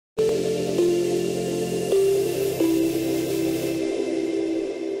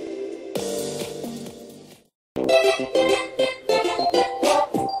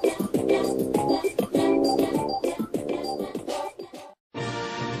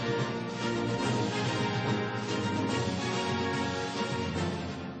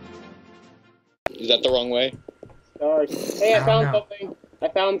Is that the wrong way? Stars. Hey, I found something. I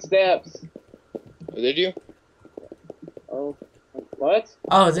found steps. Oh, did you? Oh, what?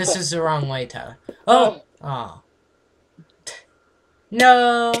 Oh, this is the wrong way, Tyler. Oh! Oh.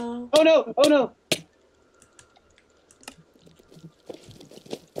 No! Oh no! Oh no!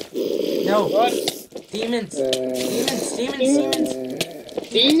 No! What? Demons! Demons! Demons!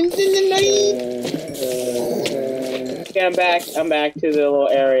 Demons in the night! Okay, I'm back. I'm back to the little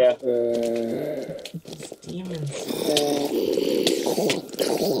area. Demons.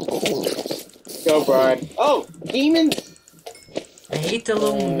 Go, Brian. Oh! Demons! I hate the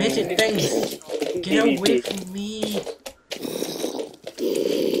little midget things. Get away from me.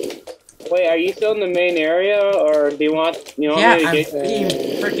 Wait, are you still in the main area, or do you want me to Yeah, get I'm being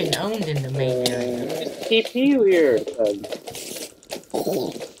freaking owned in the main area. TP here?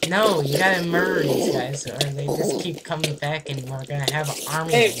 No, you gotta murder these guys, or they just keep coming back, and we're gonna have an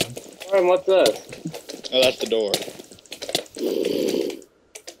army of them. Brian, what's this? Oh, that's the door.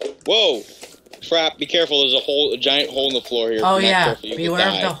 Whoa! Crap, be careful, there's a giant hole in the floor here. Oh yeah, beware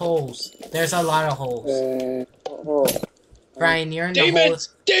of the holes. There's a lot of holes. Brian, you're in the hole.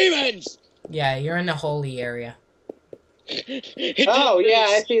 Demons! Yeah, you're in the holy area. Oh yeah,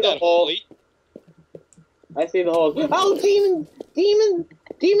 I see the hole. I see the holes. Oh, demons! Demons!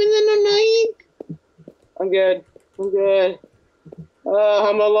 Demons in the night! I'm good. I'm good.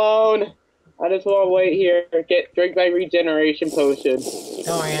 I'm alone. I just want to wait here. Drink my regeneration potion.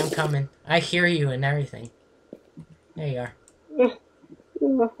 Don't worry, I'm coming. I hear you and everything. There you are.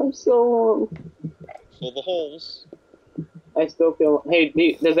 I'm so long. Full the holes. I still feel. Hey,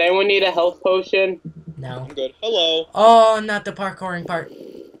 does anyone need a health potion? No. I'm good. Hello. Oh, not the parkouring part.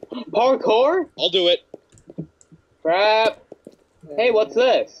 Parkour? I'll do it. Crap. Hey, what's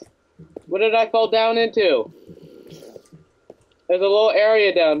this? What did I fall down into? There's a little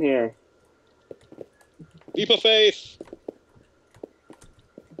area down here. Leap of faith.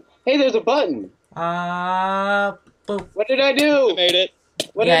 Hey, there's a button. Boop. What did I do? I made it.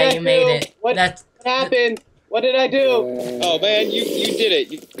 What did I do? You made it. What happened? What did I do? Oh man, you did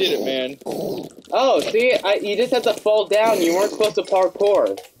it. You did it, man. Oh, see, you just had to fall down. You weren't supposed to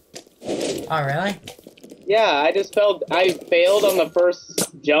parkour. Oh, really? Yeah, I failed on the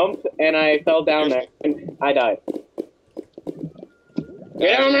first jump, and I fell down there, and I died.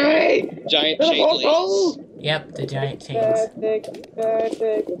 Get on me! Giant chain links. Yep, the giant chains.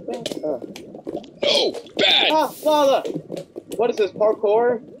 No! Bad! Ah, lava! What is this,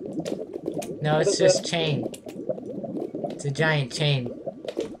 parkour? No, it's just chain. It's a giant chain.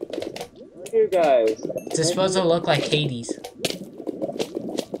 Where are you guys? It's supposed to look like Hades.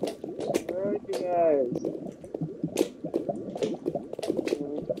 Where are you guys?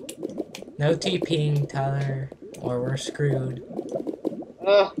 No TPing, Tyler, or we're screwed.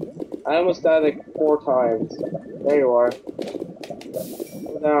 I almost died like 4 times. There you are.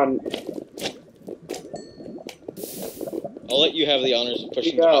 Go down. I'll let you have the honors of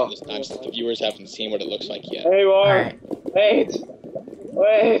pushing the button this time since the viewers haven't seen what it looks like yet. There you are. Alright. Wait.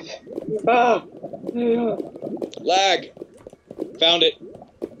 Wait. Ah. Lag! Found it.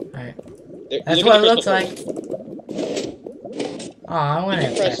 Alright. There, That's what it looks like. Oh, I want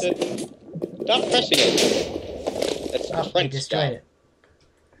to press it. Stop pressing it. That's Oh, we destroyed it.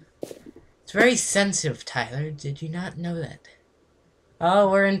 It's very sensitive, Tyler. Did you not know that? Oh,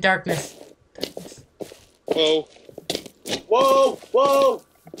 we're in darkness. Whoa. Whoa! Whoa!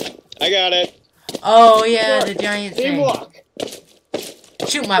 I got it. Oh, yeah, the giant thing. Teamwork!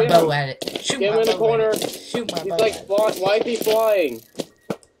 Shoot my bow at it. Shoot Get my him in the bow corner. at it. Shoot my He's bow like, at it. why is he flying?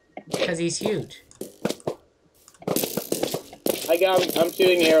 Because he's huge. I got him. I'm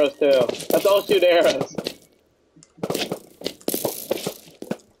shooting arrows too. Let's all shoot arrows.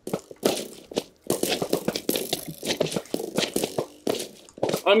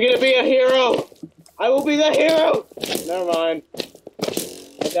 I'm gonna be a hero! I will be the hero! Never mind.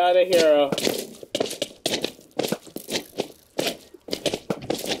 I got a hero.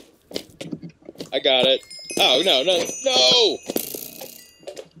 I got it. Oh, no, no, no!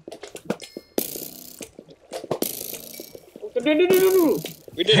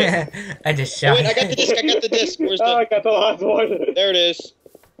 We did it. I just Oh, shot wait, I got the disc, I got the disc. Where's the... Oh, I got the last one. There it is.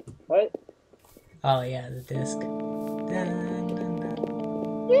 What? Oh, yeah, the disc.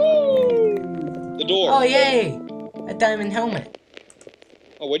 The door. Oh, yay! A diamond helmet.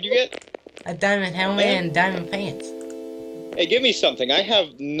 Oh, what'd you get? A diamond helmet and diamond pants. Hey, give me something. I have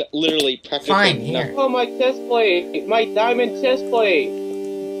literally practically nothing. Oh, my chest plate! My diamond chest plate!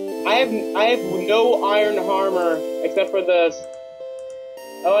 I have no iron armor except for this.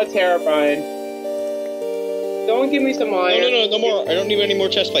 Oh, that's terrifying. Someone give me some iron. No more. I don't need any more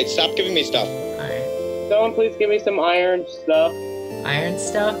chest plates. Stop giving me stuff. Alright. Someone please give me some iron stuff. Iron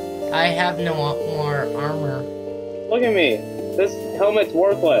stuff? I have no more armor. Look at me. This helmet's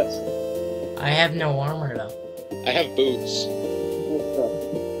worthless. I have no armor though. I have boots.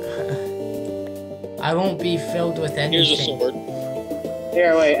 I won't be filled with anything. Here's a sword.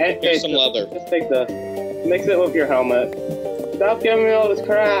 Here, wait. Here's some leather. Just take this. Mix it with your helmet. Stop giving me all this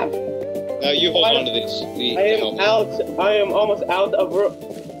crap. Now you hold on to this. I am almost out of room.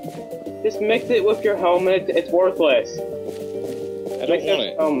 Just mix it with your helmet. It's worthless. I don't want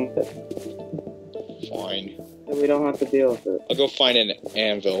it. Fine. So we don't have to deal with it. I'll go find an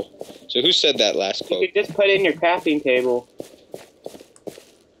anvil. So who said that last quote? You could just put it in your crafting table.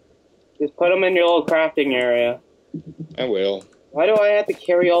 Just put them in your little crafting area. I will. Why do I have to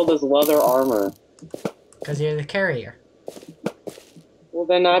carry all this leather armor? Because you're the carrier. Well,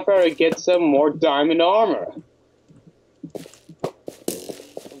 then I better get some more diamond armor.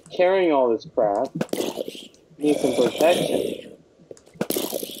 I'm carrying all this crap. Need some protection.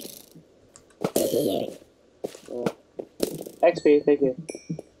 XP, thank you.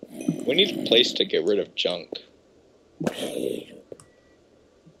 We need a place to get rid of junk.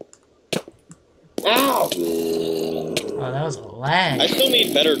 Ow! Oh, that was a lag. I still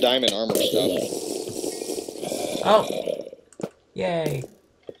need better diamond armor stuff. Oh. Yay.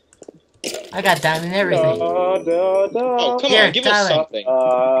 I got diamond everything. Oh, come on, give us something.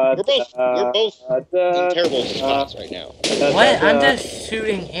 We're both in terrible spots right now. What? I'm just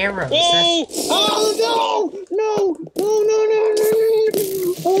shooting arrows. Whoa! Oh, no!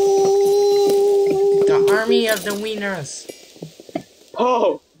 Oh! The army of the wieners.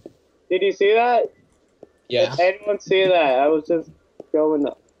 Oh! Did you see that? Yes. Did anyone see that? I was just going,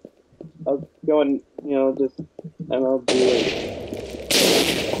 you know, just MLB.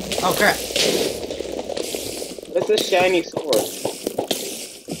 Oh crap. It's a shiny sword.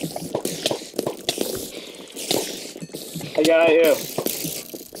 I got you.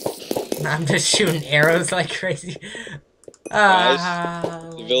 I'm just shooting arrows like crazy. Guys,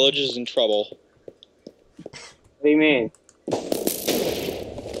 the village is in trouble. What do you mean?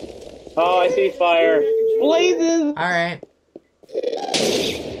 Oh, I see fire. Blazes! Alright.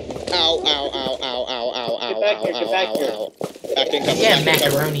 Ow, ow, ow, ow, ow, ow, ow, Get back here, get back here. Back in cover. Yeah, back in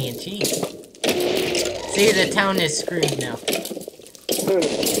cover. macaroni and cheese. See, the town is screwed now.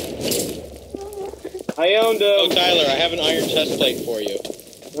 I owned him. Oh, Tyler, I have an iron chest plate for you.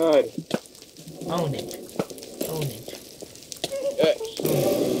 Good. Own it. Own it.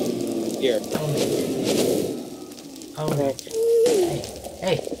 Here. Own it. Own it.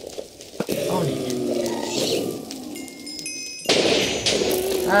 Hey. Own it.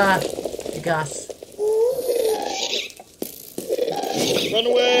 You gas. Run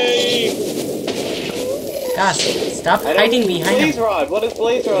away! Gas, stop hiding behind Blaze him. rod. What does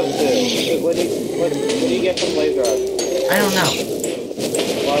blaze rod do? What do you get from blaze rod? I don't know.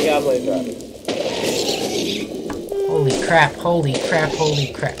 Well, I got blaze rod. Holy crap, holy crap, holy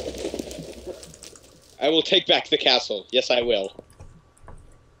crap. I will take back the castle. Yes, I will.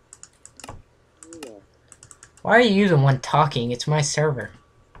 Why are you the one talking? It's my server.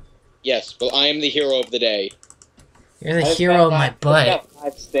 Yes, well, I am the hero of the day. You're the hero of my butt. I got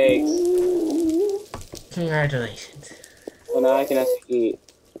 5 steaks. Congratulations. Well, now I can actually eat.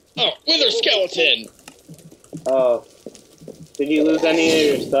 Oh, wither skeleton! Oh. Did you lose any of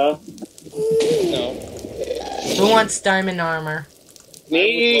your stuff? No. Who wants diamond armor?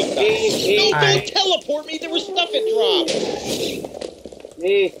 Me. No, Alright. don't teleport me! There was stuff it dropped!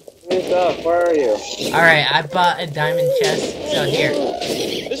 Me stuff. Where are you? Alright, I bought a diamond chest, so here.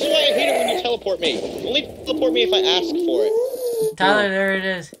 This is why I hate it when you teleport me. Only teleport me if I ask for it. Tyler, there it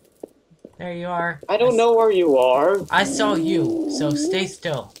is. There you are. I don't know where you are. I saw you, so stay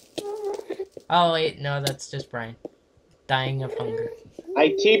still. Oh wait, no, that's just Brian. Dying of hunger. I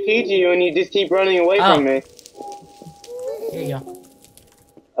TP'd you and you just keep running away from me. Here you go.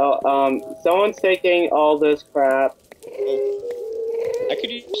 Oh, someone's taking all this crap. Oh. I could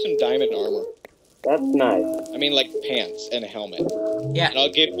use some diamond armor. That's nice. I mean, like pants and a helmet. Yeah. And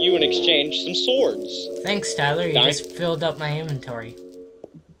I'll give you in exchange some swords. Thanks, Tyler. You just filled up my inventory.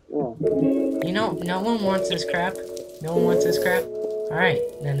 Yeah. You know, no one wants this crap. No one wants this crap. Alright,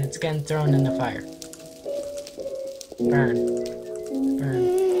 then it's getting thrown in the fire. Burn. Burn.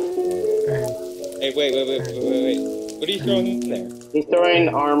 Burn. Hey, wait. What are you throwing in there? He's throwing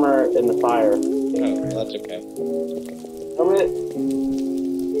armor in the fire. Oh, well, that's okay. Helmet.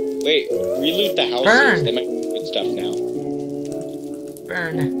 Wait, reloot the houses. Burn. They might have good stuff now.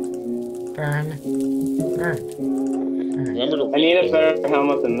 Burn. Burn. Burn. Burn. Remember to. I need a better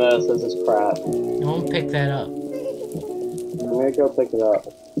helmet than this. This is crap. Don't pick that up. I'm gonna go pick it up.